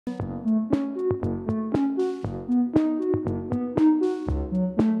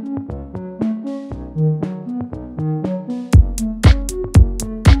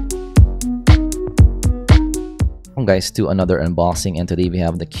guys to another unboxing, and today we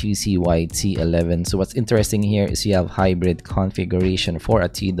have the QCY T11. So what's interesting here is you have hybrid configuration for a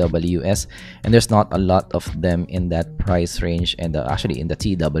TWS, and there's not a lot of them in that price range, and actually in the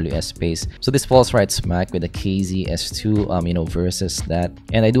TWS space. So this falls right smack with the KZ-S2 versus that.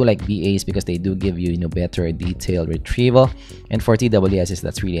 And I do like BAs because they do give you better detail retrieval, and for TWSs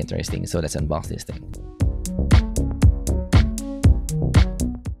that's really interesting. So let's unbox this thing.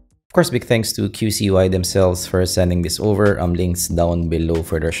 Of course, big thanks to QCY themselves for sending this over. Links down below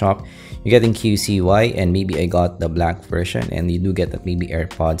for their shop. You're getting QCY, and maybe I got the black version, and you do get that maybe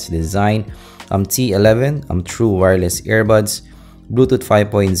AirPods design. T11, true wireless earbuds, Bluetooth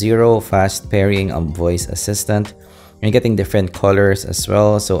 5.0, fast pairing, voice assistant. You're getting different colors as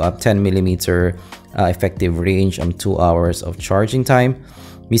well. So 10mm effective range, 2 hours of charging time,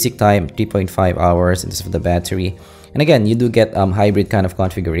 music time 3.5 hours in terms of the battery. And again, you do get hybrid kind of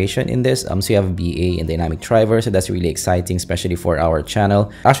configuration in this. So you have BA and dynamic driver, so that's really exciting, especially for our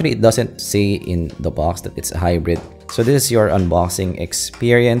channel. Actually, it doesn't say in the box that it's a hybrid. So this is your unboxing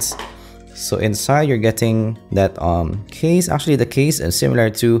experience. So inside, you're getting that case. Actually, the case is similar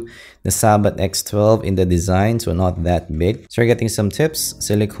to the Sabat X12 in the design, so not that big. So you're getting some tips,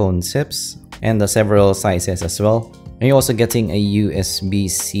 silicone tips, and several sizes as well. And you're also getting a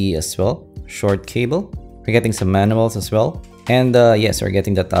USB-C as well, short cable. We're getting some manuals as well, and yes, we're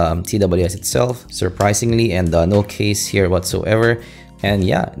getting that TWS itself, surprisingly, and no case here whatsoever. And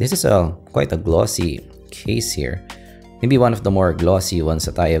yeah, this is quite a glossy case here, maybe one of the more glossy ones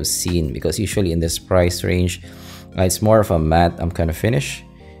that I have seen, because usually in this price range it's more of a matte kind of finish.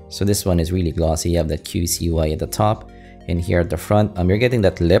 So this one is really glossy. You have that QCY at the top, and here at the front you're getting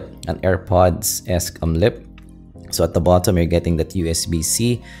that lip, an AirPods-esque lip. So at the bottom, you're getting that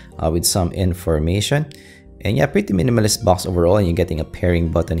USB-C with some information. And yeah, pretty minimalist box overall, and you're getting a pairing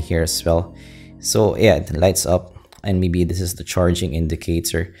button here as well. So yeah, it lights up, and maybe this is the charging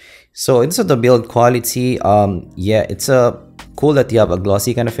indicator. So this is the build quality. Yeah, it's cool that you have a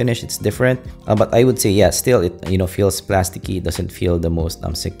glossy kind of finish. It's different, but I would say yeah, still it feels plasticky. It doesn't feel the most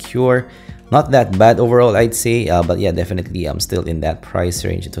secure. Not that bad overall, I'd say, but yeah, definitely I'm still in that price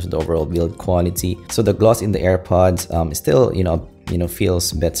range in terms of the overall build quality. So the gloss in the AirPods still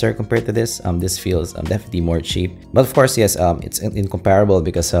feels better compared to this. This feels definitely more cheap, but of course yes, it's incomparable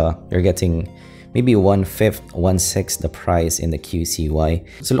because you're getting maybe 1/5, 1/6 the price in the QCY.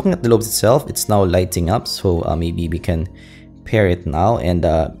 So looking at the lobes itself, it's now lighting up, so maybe we can pair it now. And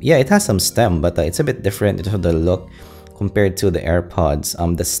yeah, it has some stem, but it's a bit different in terms of the look compared to the AirPods.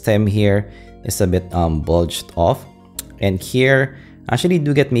 The stem here is a bit bulged off, and here actually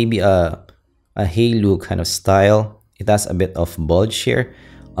do get maybe a Haylou kind of style. It has a bit of bulge here,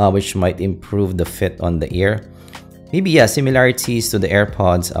 which might improve the fit on the ear. Maybe yeah, similarities to the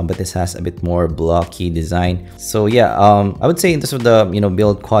AirPods, but this has a bit more blocky design. So yeah, I would say in terms of the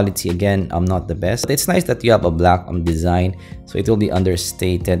build quality, again, not the best. But it's nice that you have a black design, so it will be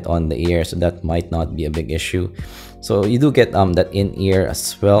understated on the ear, so that might not be a big issue. So you do get that in-ear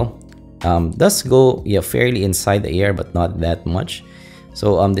as well. Does go fairly inside the ear, but not that much.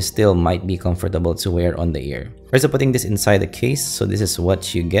 So this still might be comfortable to wear on the ear. Also putting this inside the case, so this is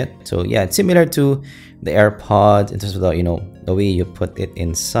what you get. So yeah, it's similar to the AirPods in terms of the way you put it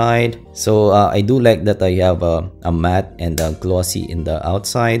inside. So I do like that you have a matte and a glossy in the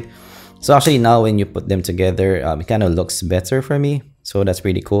outside. So actually now when you put them together, it kind of looks better for me. So that's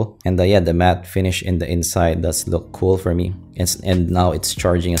pretty cool. And yeah, the matte finish in the inside does look cool for me. And now it's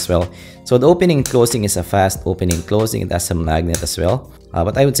charging as well. So the opening and closing is a fast opening closing. It has a magnet as well.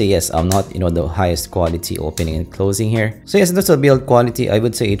 But I would say yes, I'm not the highest quality opening and closing here. So yes, in terms of build quality, I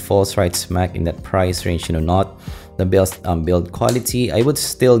would say it falls right smack in that price range. Not the best build quality. I would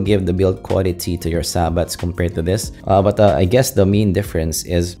still give the build quality to your Sabats compared to this. But I guess the main difference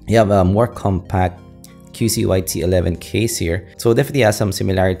is you have a more compact QCY T11 case here. So definitely has some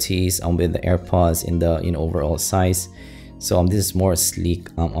similarities with the AirPods in the overall size. So this is more sleek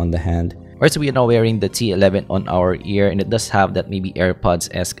on the hand. Also, we are now wearing the T11 on our ear, and it does have that maybe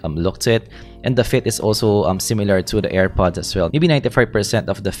AirPods-esque look to it. And the fit is also similar to the AirPods as well. Maybe 95%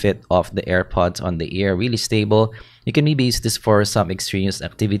 of the fit of the AirPods on the ear, really stable. You can maybe use this for some extraneous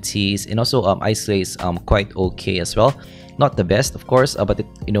activities, and also isolates quite okay as well. Not the best, of course, but it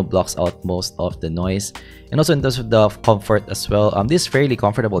blocks out most of the noise. And also in terms of the comfort as well, this is fairly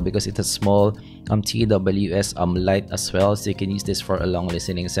comfortable because it's a small TWS light as well, so you can use this for a long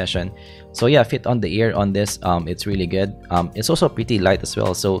listening session. So yeah, fit on the ear on this, it's really good. It's also pretty light as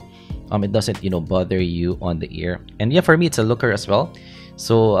well, so it doesn't bother you on the ear. And yeah, for me it's a looker as well.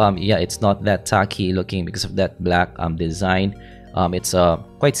 So yeah, it's not that tacky looking because of that black design. It's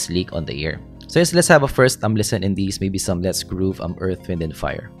quite sleek on the ear. So yes, let's have a first listen in these, maybe some Let's Groove, Earth, Wind, and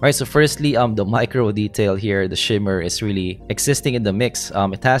Fire. Alright, so firstly, the micro detail here, the shimmer is really existing in the mix.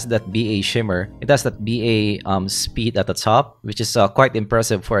 It has that BA shimmer. It has that BA speed at the top, which is quite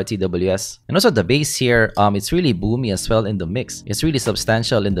impressive for a TWS. And also the bass here, it's really boomy as well in the mix. It's really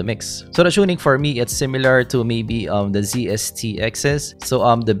substantial in the mix. So the tuning for me, it's similar to maybe the ZSTXs.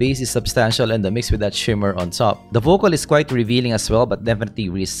 So the bass is substantial in the mix with that shimmer on top. The vocal is quite revealing as well, but definitely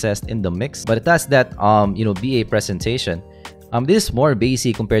recessed in the mix. But it has that BA presentation. This is more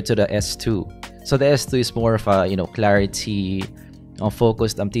bassy compared to the S2. So the S2 is more of a clarity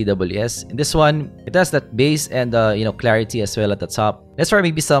focused TWS. In this one, it has that bass and clarity as well at the top. Let's try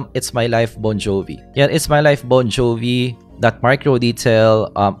maybe some It's My Life Bon Jovi. Yeah, It's My Life Bon Jovi. That micro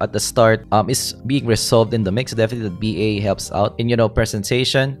detail at the start is being resolved in the mix. Definitely the BA helps out in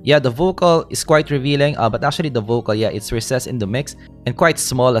presentation. Yeah, the vocal is quite revealing, but actually the vocal, yeah, it's recessed in the mix and quite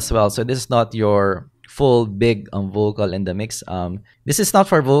small as well. So this is not your full big vocal in the mix. This is not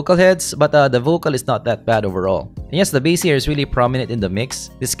for vocal heads, but the vocal is not that bad overall. And yes, the bass here is really prominent in the mix.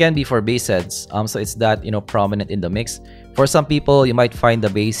 This can be for bass heads, so it's that prominent in the mix. For some people, you might find the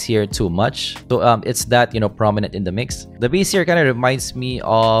bass here too much, so it's that prominent in the mix. The bass here kind of reminds me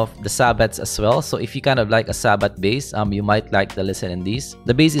of the Sabbaths as well. So if you kind of like a Sabbath bass, you might like to listen in these.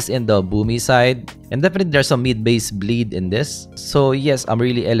 The bass is in the boomy side, and definitely there's some mid bass bleed in this. So yes, I'm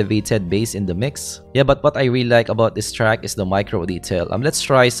really elevated bass in the mix. Yeah, but what I really like about this track is the micro detail. Let's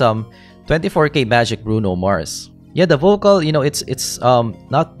try some 24K Magic Bruno Mars. Yeah, the vocal, it's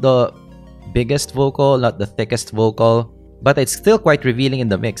not the biggest vocal, not the thickest vocal, but it's still quite revealing in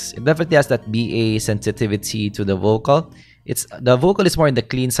the mix. It definitely has that BA sensitivity to the vocal. The vocal is more in the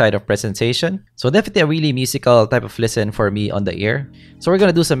clean side of presentation. So definitely a really musical type of listen for me on the ear. So we're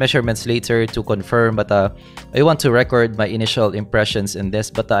gonna do some measurements later to confirm, but I want to record my initial impressions in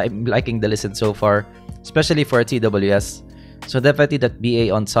this, but I'm liking the listen so far, especially for a TWS. So definitely that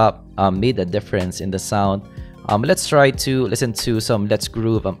BA on top made a difference in the sound. Let's try to listen to some Let's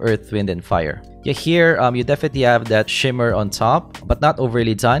Groove, Earth, Wind, and Fire. Yeah, here you definitely have that shimmer on top, but not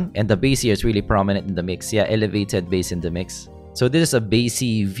overly done, and the bass here is really prominent in the mix. Yeah, elevated bass in the mix. So this is a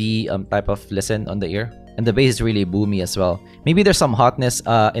bassy V type of listen on the ear, and the bass is really boomy as well. Maybe there's some hotness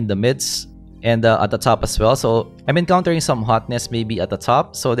in the mids and at the top as well. So I'm encountering some hotness maybe at the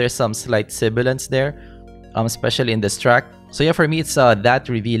top. So there's some slight sibilance there, especially in this track. So yeah, for me it's that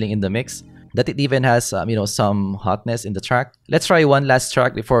revealing in the mix, that it even has some hotness in the track. Let's try one last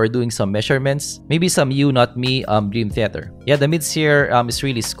track before doing some measurements. Maybe some You Not Me Dream Theater. Yeah, the mids here is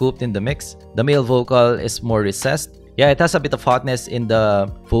really scooped in the mix. The male vocal is more recessed. Yeah, it has a bit of hotness in the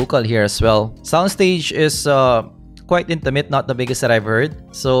vocal here as well. Soundstage is quite intimate, not the biggest that I've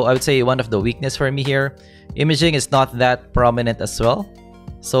heard. So I would say one of the weakness for me here. Imaging is not that prominent as well.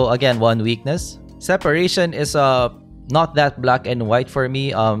 So again, one weakness. Separation is not that black and white for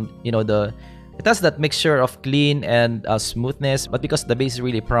me. It has that mixture of clean and smoothness, but because the bass is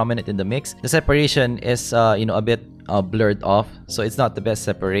really prominent in the mix, the separation is a bit blurred off, so it's not the best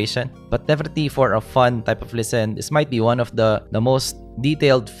separation. But definitely for a fun type of listen, this might be one of the most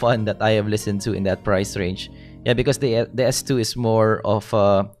detailed fun that I have listened to in that price range. Yeah, because the S2 is more of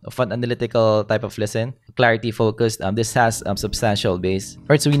a fun analytical type of listen, clarity focused. This has substantial bass.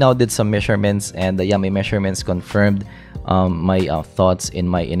 Alright, so we now did some measurements, and yeah, my measurements confirmed my thoughts in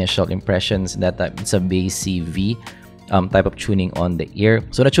my initial impressions that it's a bassy V type of tuning on the ear.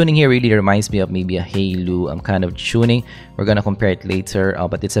 So the tuning here really reminds me of maybe a Haylou kind of tuning. We're gonna compare it later,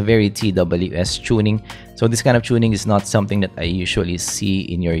 but it's a very TWS tuning. So this kind of tuning is not something that I usually see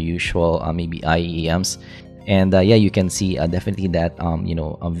in your usual maybe IEMs. And yeah, you can see definitely that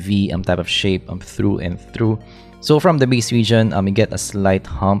a V type of shape through and through. So from the bass region, you get a slight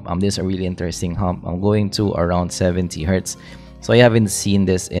hump. This is a really interesting hump. I'm going to around 70 hertz. So I haven't seen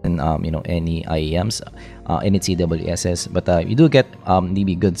this in any IEMs, any TWSs, but you do get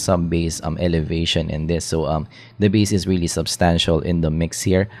maybe good sub bass elevation in this. So the bass is really substantial in the mix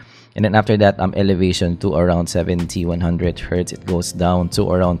here. And then after that, elevation to around 70-100 hertz. It goes down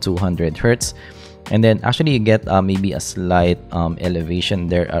to around 200 hertz. And then actually you get maybe a slight elevation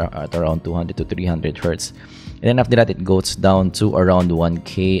there at around 200 to 300 hertz. And then after that, it goes down to around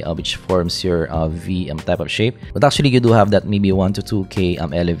 1K, which forms your V type of shape. But actually, you do have that maybe 1 to 2K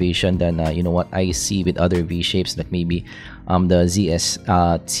elevation than what I see with other V shapes, like maybe the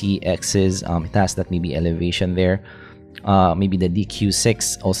ZSTXs. It has that maybe elevation there. Maybe the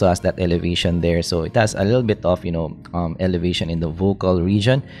DQ6 also has that elevation there, so it has a little bit of elevation in the vocal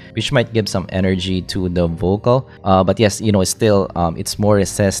region, which might give some energy to the vocal, but yes, it's still it's more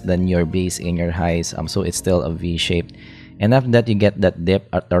recessed than your bass and your highs, so it's still a V shape. and after that you get that dip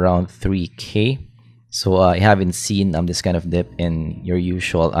at around 3K. So I haven't seen this kind of dip in your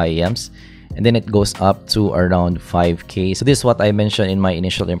usual IEMs. And then it goes up to around 5K. So this is what I mentioned in my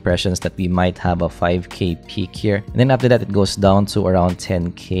initial impressions, that we might have a 5K peak here. And then after that, it goes down to around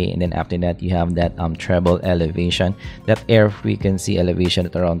 10K. And then after that, you have that treble elevation, that air frequency elevation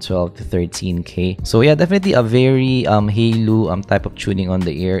at around 12 to 13K. So yeah, definitely a very Haylou type of tuning on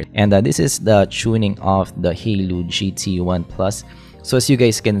the ear. And this is the tuning of the Haylou GT1 Plus. So as you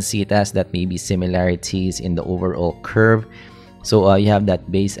guys can see, it has that maybe similarities in the overall curve. So you have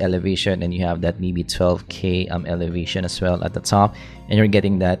that base elevation, and you have that maybe 12K elevation as well at the top, and you're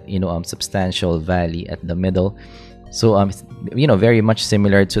getting that substantial valley at the middle. So very much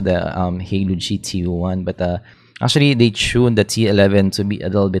similar to the Haylou GT1, but actually they tuned the T11 to be a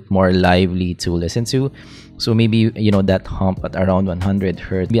little bit more lively to listen to. So maybe that hump at around 100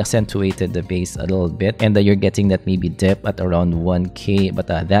 Hz be accentuated the bass a little bit, and you're getting that maybe dip at around 1K, but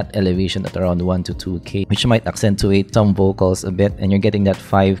that elevation at around 1 to 2K, which might accentuate some vocals a bit, and you're getting that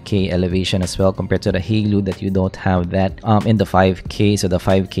 5K elevation as well compared to the Haylou, that you don't have that in the 5K. So the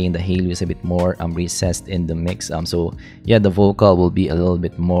 5K in the Haylou is a bit more recessed in the mix. So yeah, the vocal will be a little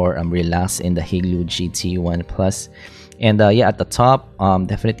bit more relaxed in the Haylou GT1 Plus. And yeah, at the top,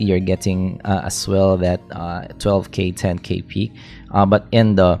 definitely you're getting as well that 12K, 10K peak. But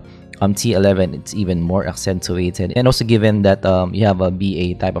in the T11, it's even more accentuated. And also given that you have a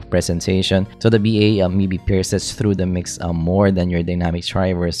BA type of presentation, so the BA maybe pierces through the mix more than your dynamic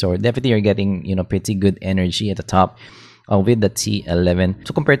driver. So definitely you're getting pretty good energy at the top with the T11.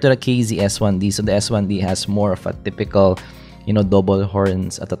 So compared to the KZ S1D, so the S1D has more of a typical double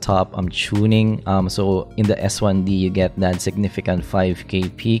horns at the top tuning. So in the S1D, you get that significant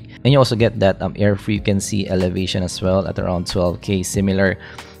 5K peak, and you also get that air frequency elevation as well at around 12K, similar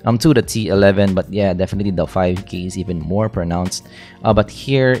to the T11. But yeah, definitely the 5K is even more pronounced. But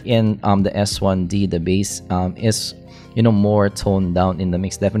here in the S1D, the bass is more toned down in the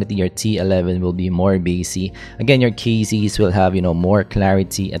mix. Definitely your T11 will be more bassy. Again, your KZs will have more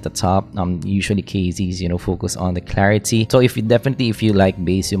clarity at the top. Usually KZs focus on the clarity. So if you like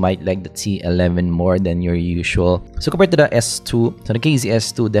bass, you might like the T11 more than your usual. So compared to the S2, so the KZ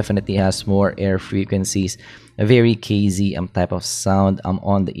S2 definitely has more air frequencies, a very KZ type of sound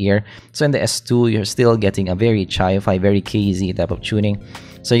on the ear. So in the S2, you're still getting a very chi-fi, very KZ type of tuning.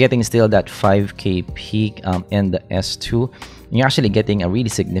 So you're getting still that 5K peak in the S2. You're actually getting a really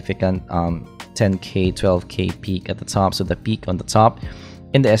significant 10K, 12K peak at the top. So the peak on the top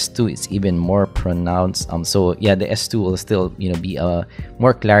in the S2 is even more pronounced. So yeah, the S2 will still be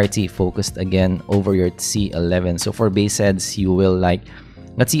more clarity focused again over your T11. So for bass heads, you will like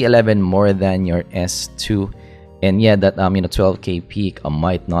the T11 more than your S2. And yeah, that 12K peak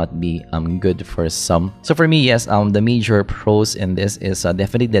might not be good for some. So for me, yes, the major pros in this is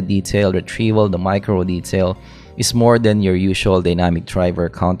definitely the detail retrieval, the micro detail is more than your usual dynamic driver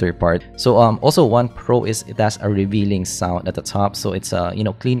counterpart. So also one pro is it has a revealing sound at the top. So it's a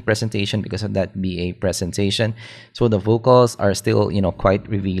clean presentation because of that BA presentation. So the vocals are still quite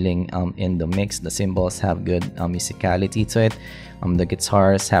revealing in the mix. The cymbals have good musicality to it. The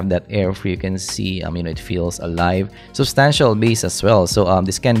guitars have that air frequency, it feels alive. Substantial bass as well. So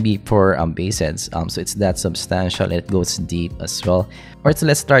this can be for bass heads. So it's that substantial and it goes deep as well. Alright, so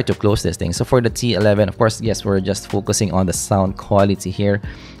let's try to close this thing. So for the T11, of course, yes, we're just focusing on the sound quality here.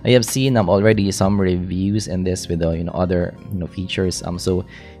 I have seen already some reviews in this with other features. So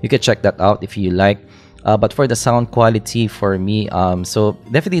you can check that out if you like. But for the sound quality, for me, so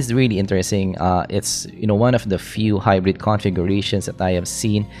definitely it's really interesting. It's one of the few hybrid configurations that I have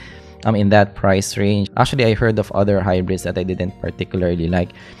seen in that price range. Actually, I heard of other hybrids that I didn't particularly like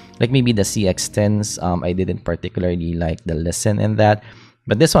maybe the CX10s. I didn't particularly like the listen in that.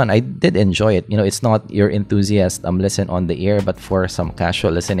 But this one, I did enjoy it. It's not your enthusiast listen on the ear, but for some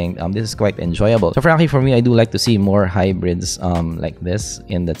casual listening, this is quite enjoyable. So frankly, for me, I do like to see more hybrids like this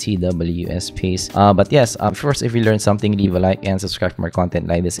in the TWS space. But yes, first, if you learned something, leave a like and subscribe for more content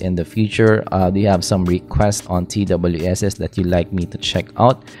like this in the future. Do you have some requests on TWSs that you'd like me to check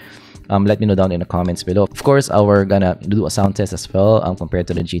out? Let me know down in the comments below. Of course, we're gonna do a sound test as well compared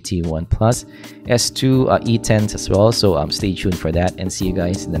to the GT1 Plus, S2 E10s as well. So stay tuned for that and see you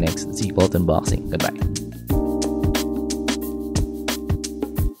guys in the next zpolt unboxing. Goodbye.